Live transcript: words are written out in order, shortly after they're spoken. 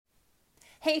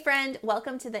Hey friend,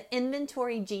 welcome to the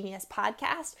Inventory Genius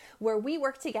podcast, where we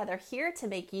work together here to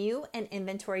make you an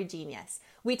inventory genius.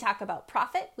 We talk about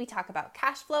profit, we talk about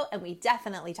cash flow, and we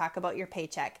definitely talk about your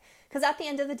paycheck. Because at the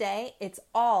end of the day, it's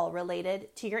all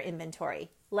related to your inventory.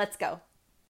 Let's go.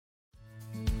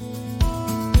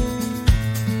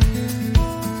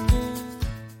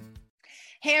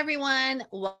 Hey everyone,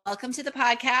 welcome to the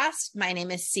podcast. My name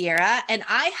is Sierra, and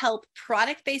I help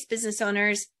product-based business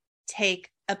owners take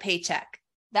a paycheck.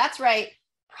 That's right.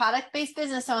 Product-based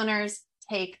business owners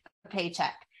take a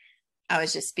paycheck. I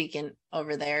was just speaking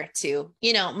over there to,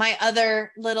 my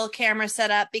other little camera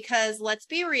setup, because let's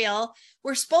be real,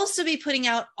 we're supposed to be putting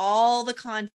out all the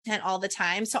content all the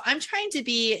time. So I'm trying to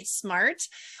be smart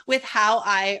with how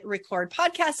I record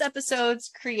podcast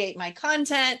episodes, create my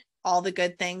content, all the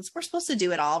good things. We're supposed to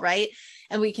do it all, right?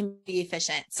 And we can be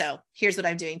efficient. So here's what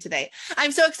I'm doing today.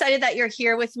 I'm so excited that you're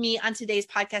here with me on today's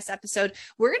podcast episode.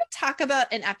 We're going to talk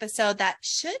about an episode that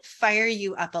should fire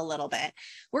you up a little bit.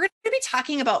 We're going to be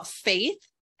talking about faith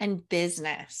and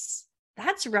business.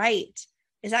 That's right.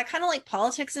 Is that kind of like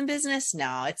politics and business?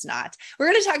 No, it's not. We're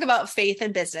going to talk about faith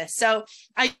and business. So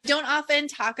I don't often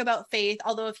talk about faith,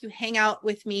 although if you hang out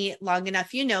with me long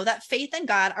enough, you know that faith and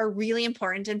God are really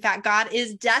important. In fact, God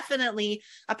is definitely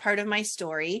a part of my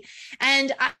story.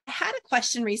 And I had a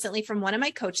question recently from one of my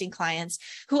coaching clients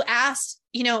who asked,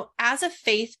 as a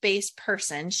faith-based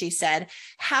person, she said,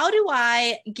 how do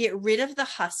I get rid of the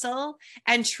hustle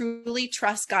and truly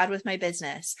trust God with my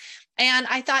business? And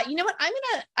I thought, you know what,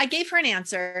 I gave her an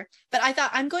answer, but I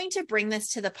thought I'm going to bring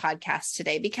this to the podcast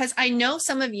today because I know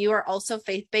some of you are also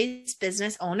faith-based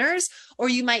business owners, or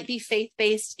you might be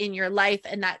faith-based in your life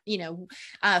and that,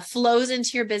 flows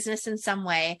into your business in some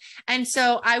way. And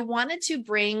so I wanted to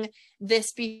bring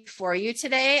this before you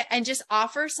today and just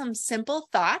offer some simple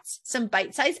thoughts, some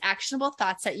bite-sized actionable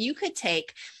thoughts that you could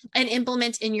take and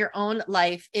implement in your own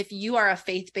life if you are a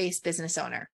faith-based business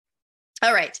owner.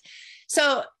 All right.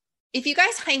 So if you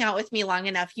guys hang out with me long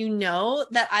enough, you know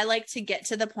that I like to get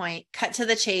to the point, cut to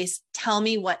the chase, tell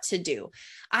me what to do.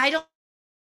 I don't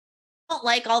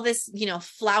like all this,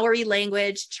 flowery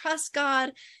language. Trust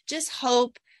God, just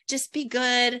hope, just be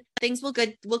good. Things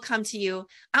will come to you.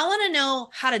 I want to know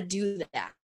how to do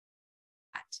that.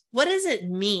 What does it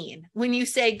mean when you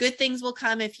say good things will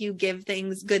come if you give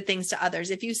good things to others?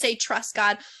 If you say trust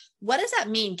God, what does that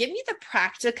mean? Give me the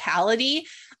practicality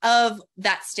of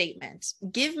that statement.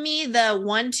 Give me the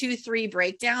 1, 2, 3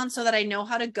 breakdown so that I know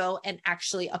how to go and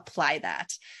actually apply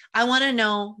that. I want to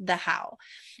know the how.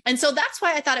 And so that's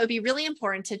why I thought it would be really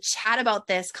important to chat about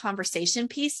this conversation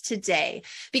piece today,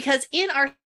 because in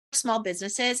our small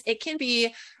businesses, it can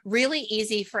be really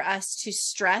easy for us to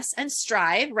stress and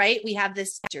strive, right? We have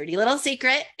this dirty little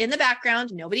secret in the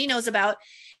background nobody knows about.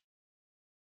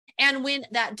 And when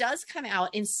that does come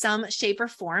out in some shape or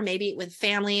form, maybe with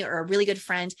family or a really good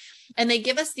friend, and they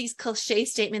give us these cliche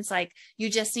statements like, you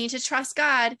just need to trust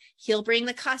God, He'll bring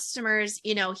the customers,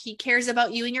 He cares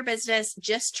about you and your business,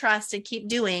 just trust and keep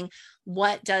doing.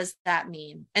 What does that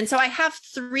mean? And so I have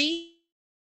 3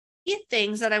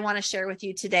 things that I want to share with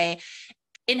you today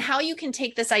in how you can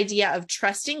take this idea of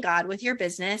trusting God with your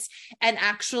business and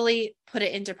actually put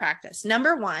it into practice.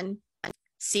 Number 1,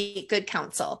 seek good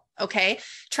counsel. Okay.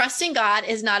 Trusting God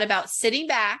is not about sitting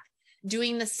back,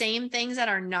 doing the same things that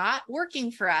are not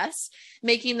working for us,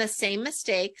 making the same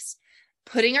mistakes,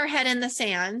 putting our head in the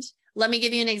sand. Let me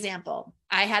give you an example.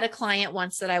 I had a client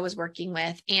once that I was working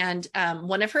with, and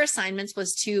one of her assignments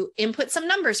was to input some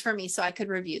numbers for me so I could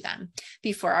review them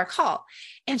before our call.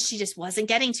 And she just wasn't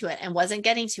getting to it.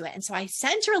 And so I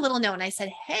sent her a little note and I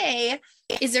said, hey,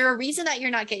 is there a reason that you're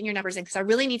not getting your numbers in? Because I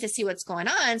really need to see what's going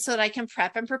on so that I can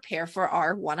prep and prepare for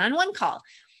our one-on-one call.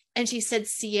 And she said,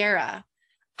 Sierra,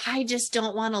 I just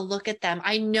don't want to look at them.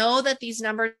 I know that these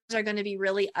numbers are going to be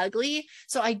really ugly,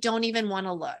 so I don't even want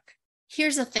to look.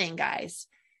 Here's the thing, guys.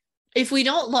 If we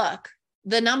don't look,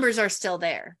 the numbers are still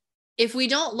there. If we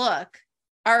don't look,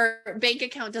 our bank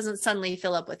account doesn't suddenly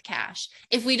fill up with cash.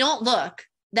 If we don't look,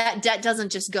 that debt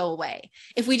doesn't just go away.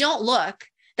 If we don't look,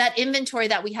 that inventory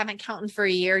that we haven't counted for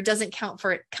a year doesn't count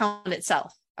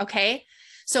itself. Okay.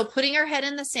 So putting our head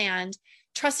in the sand,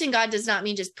 trusting God does not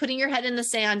mean just putting your head in the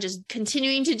sand, just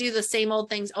continuing to do the same old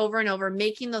things over and over,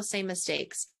 making those same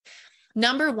mistakes.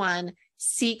 Number 1,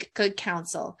 seek good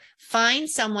counsel. Find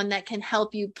someone that can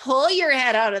help you pull your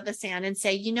head out of the sand and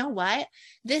say, you know what?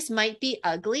 This might be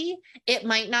ugly. It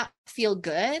might not feel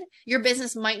good. Your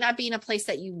business might not be in a place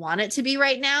that you want it to be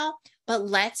right now, but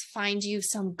let's find you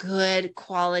some good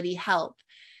quality help.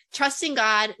 Trusting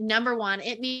God, number one,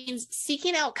 it means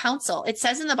seeking out counsel. It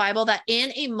says in the Bible that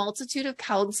in a multitude of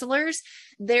counselors,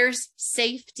 there's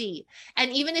safety.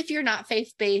 And even if you're not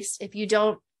faith-based, if you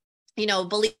don't,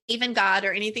 believe in God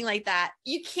or anything like that,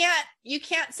 you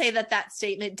can't say that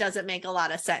statement doesn't make a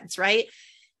lot of sense, right?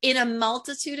 In a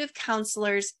multitude of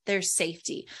counselors, there's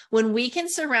safety. When we can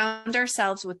surround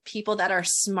ourselves with people that are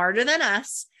smarter than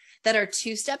us, that are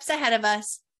 2 steps ahead of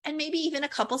us, and maybe even a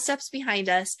couple steps behind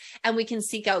us, and we can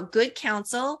seek out good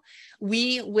counsel,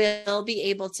 we will be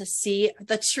able to see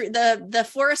the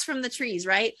forest from the trees,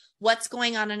 right? What's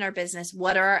going on in our business?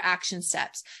 What are our action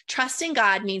steps? Trusting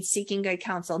God means seeking good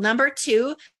counsel. Number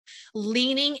 2,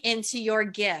 leaning into your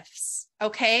gifts.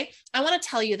 Okay. I want to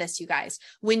tell you this, you guys,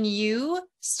 when you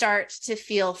start to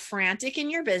feel frantic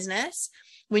in your business,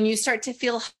 when you start to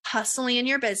feel hustling in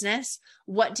your business,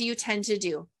 what do you tend to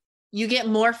do? You get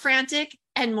more frantic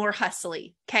and more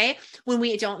hustly. Okay. When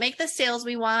we don't make the sales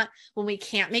we want, when we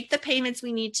can't make the payments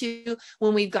we need to,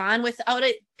 when we've gone without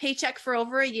a paycheck for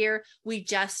over a year, we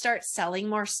just start selling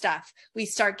more stuff. We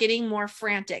start getting more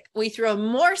frantic. We throw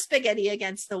more spaghetti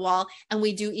against the wall, and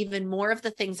we do even more of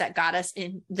the things that got us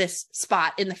in this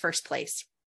spot in the first place.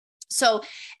 So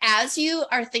as you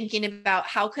are thinking about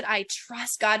how could I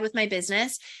trust God with my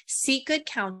business, seek good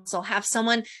counsel, have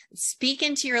someone speak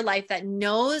into your life that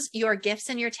knows your gifts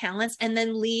and your talents, and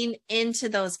then lean into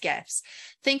those gifts.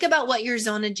 Think about what your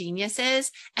zone of genius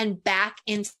is and back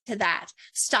into that.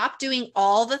 Stop doing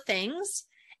all the things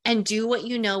and do what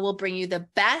you know will bring you the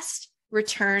best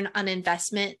return on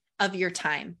investment of your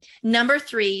time. Number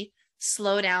 3,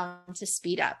 slow down to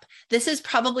speed up. This is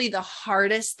probably the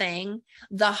hardest thing.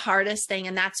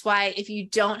 And that's why if you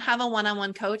don't have a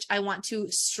one-on-one coach, I want to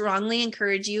strongly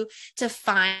encourage you to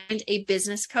find a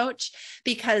business coach,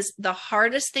 because the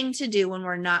hardest thing to do when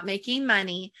we're not making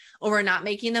money or we're not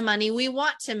making the money we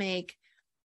want to make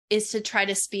is to try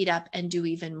to speed up and do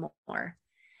even more.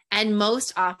 And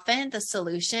most often the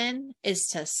solution is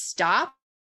to stop,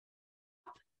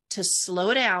 to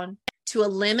slow down, to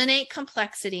eliminate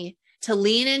complexity, to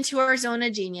lean into our zone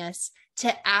of genius,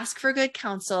 to ask for good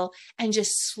counsel, and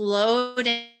just slow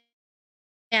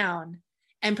down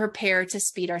and prepare to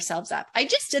speed ourselves up. I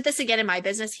just did this again in my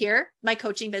business here, my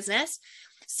coaching business,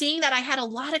 seeing that I had a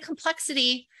lot of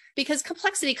complexity, because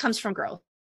complexity comes from growth.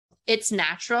 It's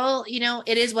natural,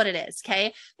 it is what it is.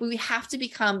 Okay. But we have to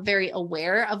become very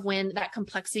aware of when that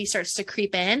complexity starts to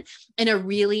creep in a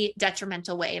really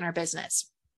detrimental way in our business.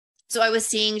 So I was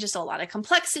seeing just a lot of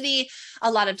complexity,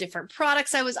 a lot of different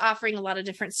products I was offering, a lot of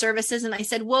different services. And I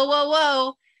said,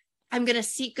 whoa, I'm going to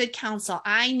seek good counsel.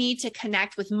 I need to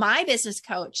connect with my business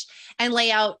coach and lay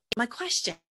out my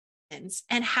questions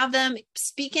and have them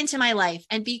speak into my life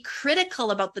and be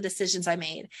critical about the decisions I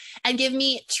made and give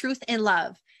me truth and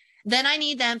love. Then I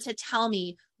need them to tell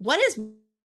me, what is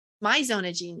my zone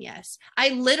of genius? I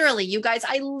literally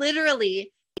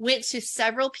went to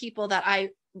several people that I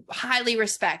highly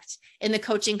respect in the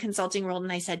coaching consulting world.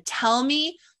 And I said, tell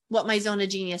me what my zone of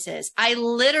genius is. I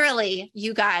literally,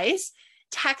 you guys,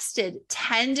 texted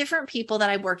 10 different people that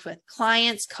I worked with,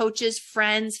 clients, coaches,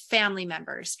 friends, family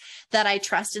members that I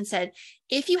trust, and said,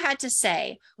 if you had to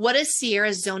say, what is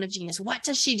Sierra's zone of genius? What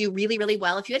does she do really, really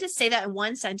well? If you had to say that in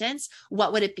one sentence,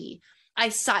 what would it be? I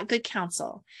sought good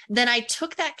counsel. Then I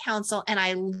took that counsel and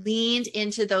I leaned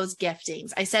into those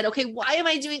giftings. I said, okay, why am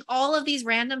I doing all of these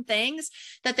random things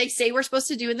that they say we're supposed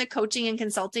to do in the coaching and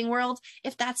consulting world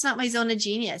if that's not my zone of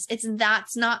genius?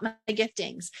 That's not my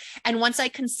giftings. And once I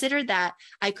considered that,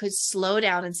 I could slow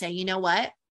down and say, you know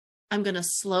what? I'm going to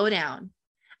slow down.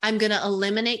 I'm going to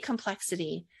eliminate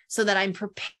complexity so that I'm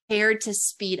prepared to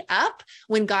speed up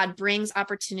when God brings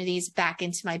opportunities back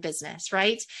into my business,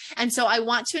 right? And so I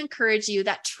want to encourage you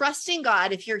that trusting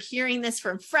God, if you're hearing this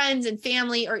from friends and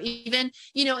family, or even,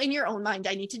 in your own mind,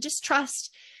 I need to just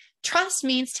trust. Trust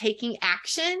means taking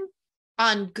action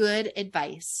on good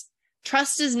advice.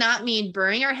 Trust does not mean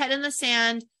burying our head in the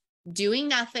sand, doing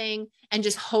nothing, and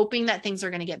just hoping that things are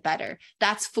going to get better.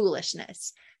 That's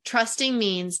foolishness. Trusting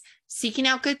means seeking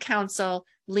out good counsel,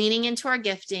 leaning into our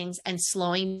giftings, and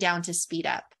slowing down to speed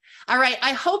up. All right.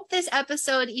 I hope this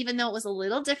episode, even though it was a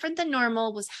little different than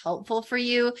normal, was helpful for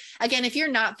you. Again, if you're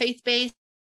not faith-based,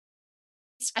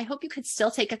 I hope you could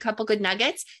still take a couple good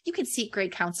nuggets. You can seek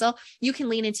great counsel. You can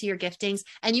lean into your giftings,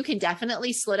 and you can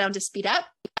definitely slow down to speed up.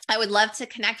 I would love to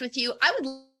connect with you. I would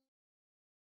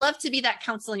love to be that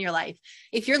counsel in your life.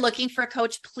 If you're looking for a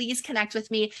coach, please connect with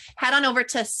me. Head on over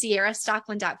to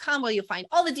sierrastocklin.com, where you'll find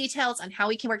all the details on how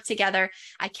we can work together.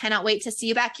 I cannot wait to see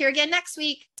you back here again next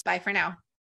week. Bye for now.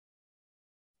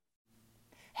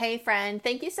 Hey friend,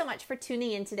 thank you so much for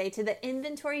tuning in today to the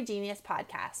Inventory Genius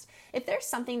podcast. If there's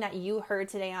something that you heard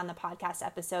today on the podcast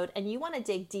episode and you want to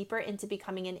dig deeper into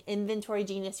becoming an inventory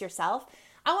genius yourself,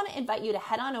 I want to invite you to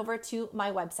head on over to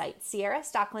my website,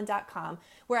 sierrastocklin.com,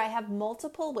 where I have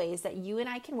multiple ways that you and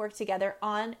I can work together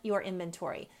on your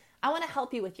inventory. I want to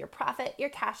help you with your profit, your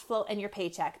cash flow, and your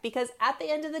paycheck, because at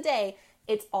the end of the day,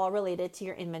 it's all related to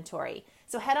your inventory.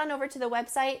 So head on over to the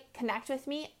website, connect with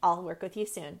me. I'll work with you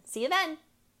soon. See you then.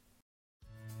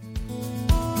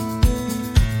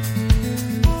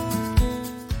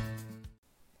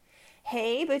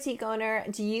 Hey, boutique owner,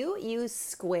 do you use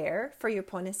Square for your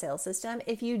point of sale system?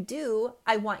 If you do,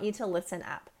 I want you to listen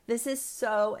up. This is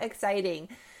so exciting.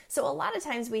 So a lot of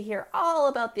times we hear all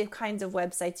about the kinds of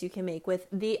websites you can make with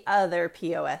the other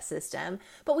POS system,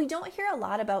 but we don't hear a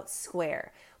lot about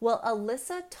Square. Well,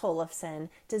 Alyssa Tollefson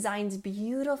designs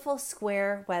beautiful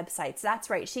Square websites. That's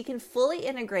right. She can fully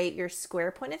integrate your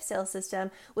Square point of sale system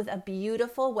with a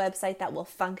beautiful website that will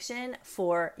function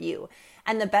for you.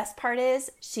 And the best part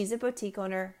is she's a boutique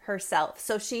owner herself,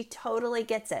 so she totally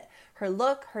gets it. Her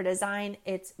look, her design,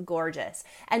 it's gorgeous.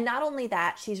 And not only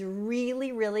that, she's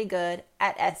really, really good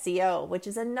at SEO, which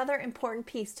is another important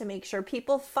piece to make sure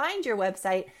people find your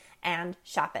website and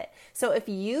shop it. So if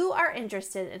you are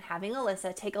interested in having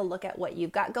Alyssa take a look at what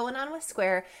you've got going on with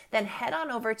Square, then head on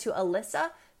over to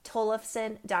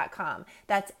AlyssaTollefson.com.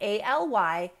 That's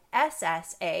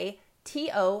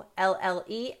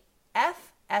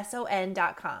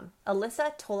AlyssaTollefson.com.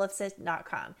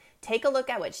 AlyssaTollefson.com. Take a look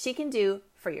at what she can do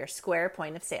for your Square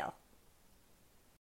point of sale.